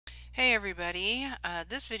Hey everybody,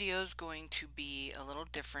 this video is going to be a little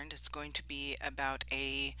different. It's going to be about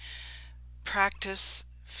a practice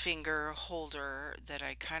finger holder that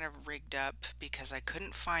I kind of rigged up because I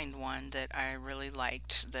couldn't find one that I really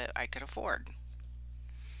liked that I could afford.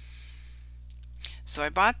 So I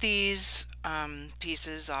bought these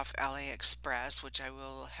pieces off AliExpress, which I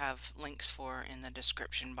will have links for in the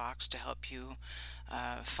description box to help you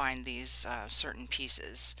find these certain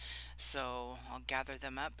pieces. So I'll gather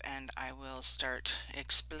them up and I will start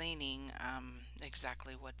explaining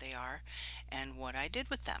exactly what they are and what I did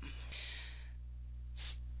with them.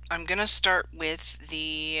 I'm gonna start with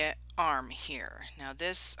the arm here. Now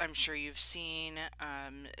this, I'm sure you've seen,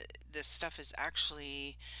 this stuff is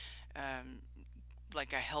actually um,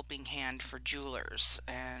 like a helping hand for jewelers,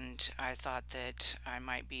 and I thought that I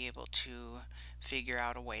might be able to figure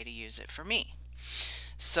out a way to use it for me.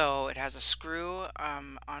 So it has a screw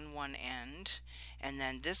on one end, and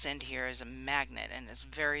then this end here is a magnet, and it's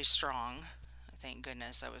very strong. Thank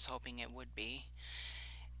goodness, I was hoping it would be.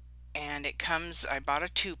 And it comes, I bought a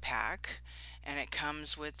 2-pack, and it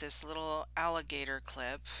comes with this little alligator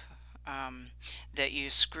clip um, that you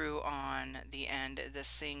screw on the end.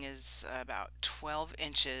 This thing is about 12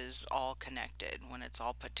 inches all connected when it's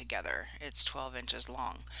all put together. It's 12 inches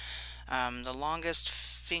long. The longest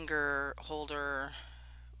finger holder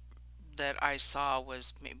that I saw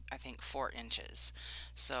was maybe, I think 4 inches.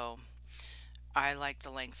 So I like the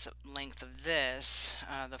length of this.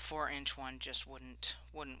 The 4-inch one just wouldn't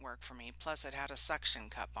work for me. Plus, it had a suction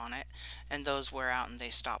cup on it, and those wear out and they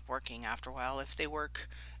stop working after a while if they work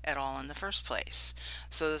at all in the first place.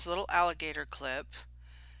 So this little alligator clip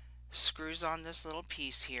screws on this little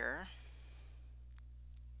piece here.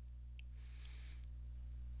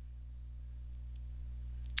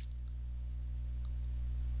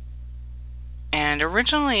 And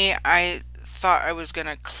originally I thought I was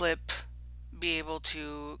gonna be able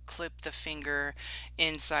to clip the finger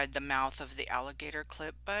inside the mouth of the alligator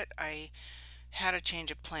clip, but I had a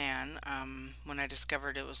change of plan when I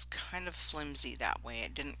discovered it was kind of flimsy that way.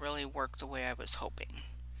 It didn't really work the way I was hoping.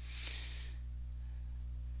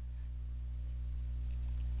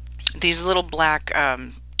 These little black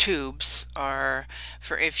tubes are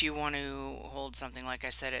for if you want to hold something. Like I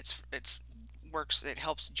said, it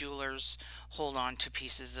helps jewelers hold on to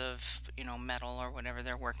pieces of, metal or whatever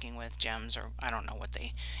they're working with, gems, or I don't know what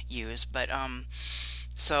they use, but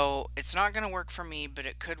so it's not going to work for me, but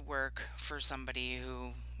it could work for somebody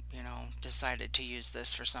who, decided to use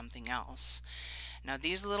this for something else. Now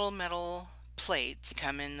these little metal plates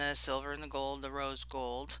come in the silver and the gold, the rose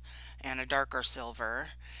gold, and a darker silver,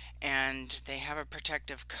 and they have a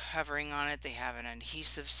protective covering on it. They have an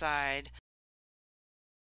adhesive side.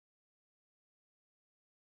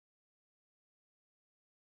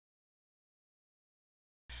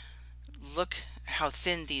 Look how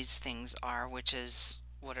thin these things are, which is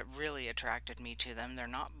what it really attracted me to them. They're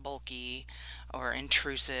not bulky or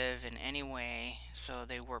intrusive in any way, so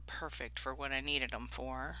they were perfect for what I needed them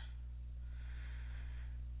for.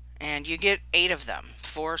 And you get 8 of them,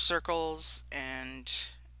 4 circles and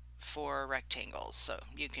 4 rectangles, so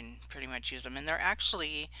you can pretty much use them. And they're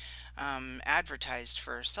actually advertised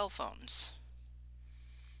for cell phones.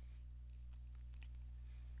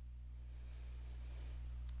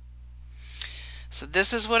 So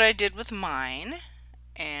this is what I did with mine,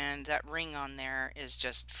 and that ring on there is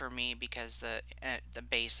just for me because the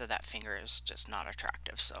base of that finger is just not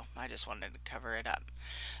attractive, so I just wanted to cover it up.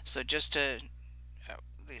 So just to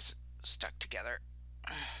these stuck together,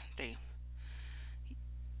 they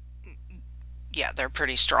yeah, they're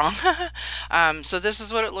pretty strong. So this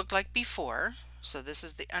is what it looked like before. So this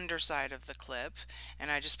is the underside of the clip,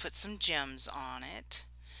 and I just put some gems on it,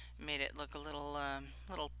 made it look a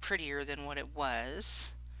little prettier than what it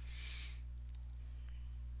was.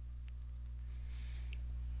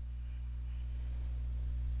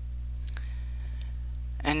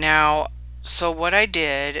 And now, so what I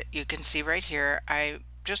did, you can see right here, I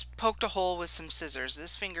just poked a hole with some scissors.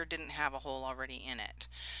 This finger didn't have a hole already in it.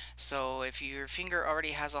 So if your finger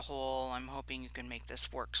already has a hole, I'm hoping you can make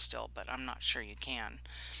this work still, but I'm not sure you can.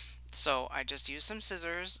 So I just used some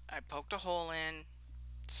scissors, I poked a hole in,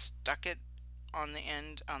 stuck it on the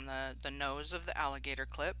end, on the nose of the alligator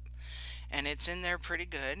clip, and it's in there pretty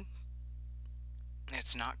good.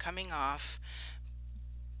 It's not coming off.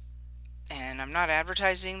 And I'm not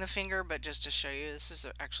advertising the finger, but just to show you, this is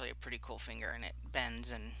actually a pretty cool finger, and it bends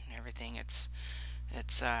and everything.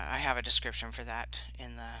 I have a description for that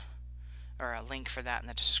in the, or a link for that in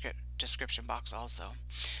the description box also.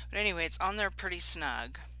 But anyway, it's on there pretty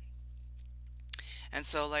snug. And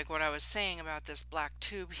so like what I was saying about this black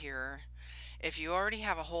tube here, if you already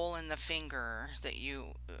have a hole in the finger that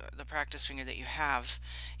the practice finger that you have,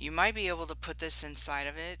 you might be able to put this inside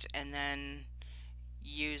of it and then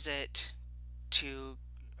use it to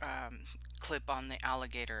clip on the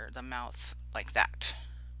alligator, the mouth, like that.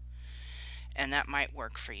 And that might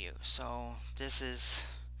work for you. So this is,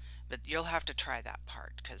 but you'll have to try that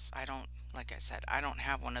part because I don't, like I said, I don't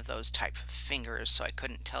have one of those type of fingers, so I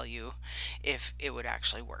couldn't tell you if it would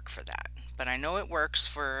actually work for that. But I know it works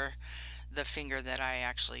for the finger that I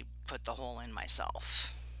actually put the hole in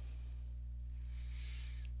myself.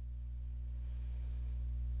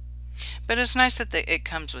 But it's nice that it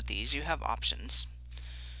comes with these. You have options.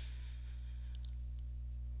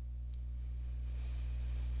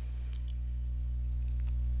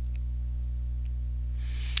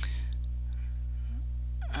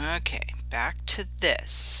 Okay, back to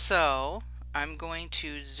this. So I'm going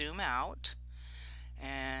to zoom out,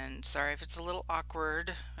 and sorry if it's a little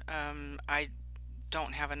awkward. I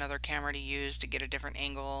don't have another camera to use to get a different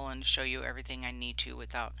angle and show you everything I need to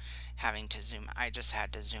without having to zoom. I just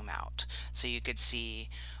had to zoom out so you could see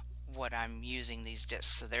what I'm using these discs.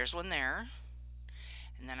 So there's one there,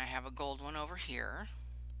 and then I have a gold one over here.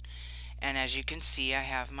 And as you can see, I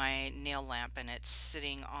have my nail lamp, and it's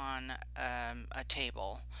sitting on a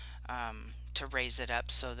table to raise it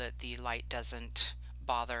up so that the light doesn't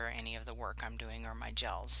bother any of the work I'm doing or my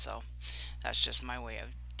gels. So that's just my way of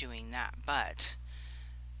doing that. But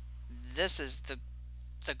this is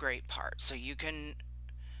the great part. So you can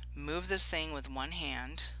move this thing with one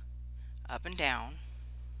hand up and down.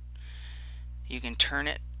 You can turn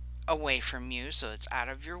it away from you so it's out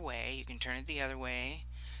of your way. You can turn it the other way.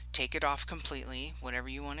 Take it off completely, whatever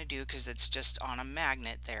you want to do, because it's just on a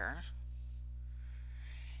magnet there.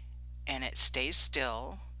 And it stays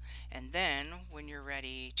still. And then when you're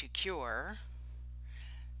ready to cure,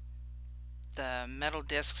 the metal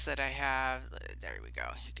discs that I have, there we go,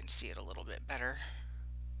 you can see it a little bit better.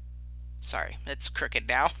 Sorry, it's crooked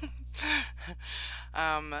now.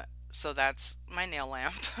 So that's my nail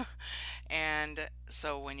lamp. And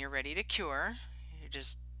so when you're ready to cure, you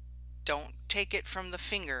just don't take it from the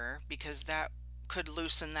finger, because that could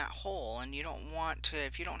loosen that hole, and you don't want to.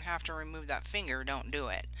 If you don't have to remove that finger, don't do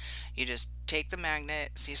it. You just take the magnet.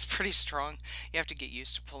 See, it's pretty strong. You have to get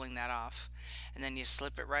used to pulling that off, and then you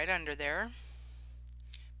slip it right under there.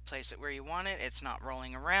 Place it where you want it. It's not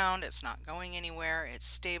rolling around, it's not going anywhere, it's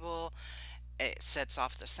stable. It sets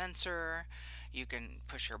off the sensor. You can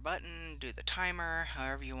push your button, do the timer,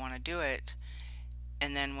 however you want to do it.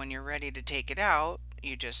 And then when you're ready to take it out,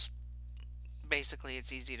 you just basically,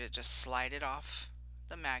 it's easy to just slide it off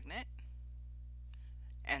the magnet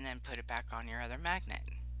and then put it back on your other magnet,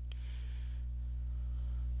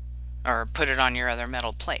 or put it on your other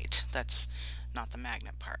metal plate. That's not the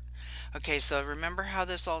magnet part. Okay, so remember how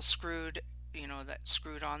this all screwed, that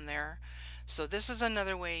screwed on there? So this is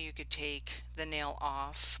another way you could take the nail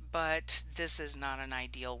off, but this is not an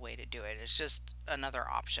ideal way to do it. It's just another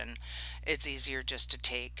option. It's easier just to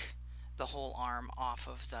take the whole arm off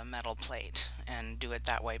of the metal plate and do it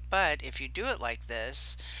that way. But if you do it like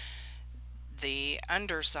this, the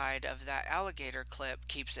underside of that alligator clip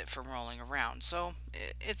keeps it from rolling around. So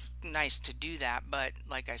it's nice to do that, but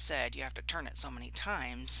like I said, you have to turn it so many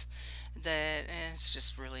times that it's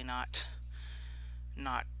just really not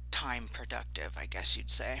time productive, I guess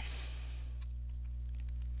you'd say.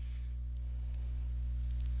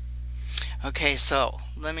 Okay, so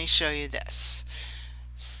let me show you this.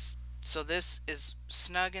 So this is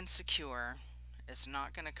snug and secure. It's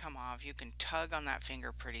not going to come off. You can tug on that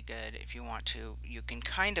finger pretty good if you want to. You can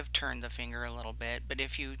kind of turn the finger a little bit, but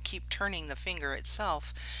if you keep turning the finger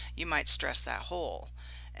itself, you might stress that hole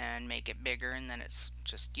and make it bigger, and then it's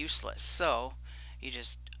just useless. So you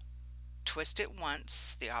just twist it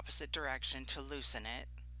once the opposite direction to loosen it,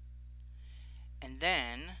 and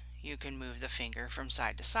then you can move the finger from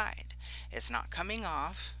side to side. It's not coming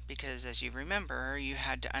off because, as you remember, you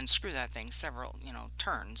had to unscrew that thing several,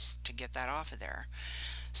 turns to get that off of there.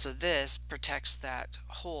 So this protects that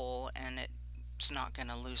hole, and it's not going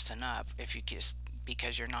to loosen up if you just,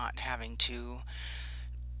 because you're not having to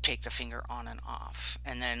take the finger on and off.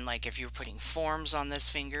 And then, like, if you're putting forms on this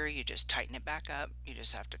finger, you just tighten it back up. You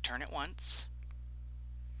just have to turn it once,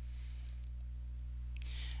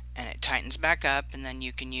 and it tightens back up, and then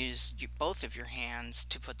you can use both of your hands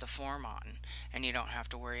to put the form on, and you don't have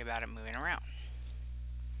to worry about it moving around.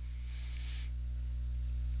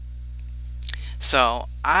 So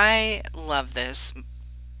I love this.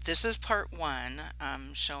 This is part one.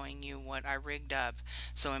 I'm showing you what I rigged up.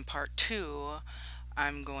 So in part two,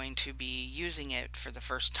 I'm going to be using it for the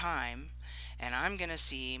first time, and I'm going to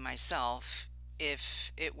see myself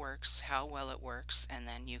if it works, how well it works, and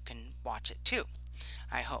then you can watch it too,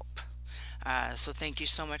 I hope. So thank you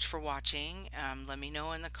so much for watching. Let me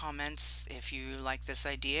know in the comments if you like this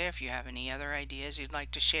idea, if you have any other ideas you'd like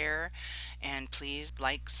to share, and please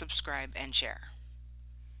like, subscribe, and share.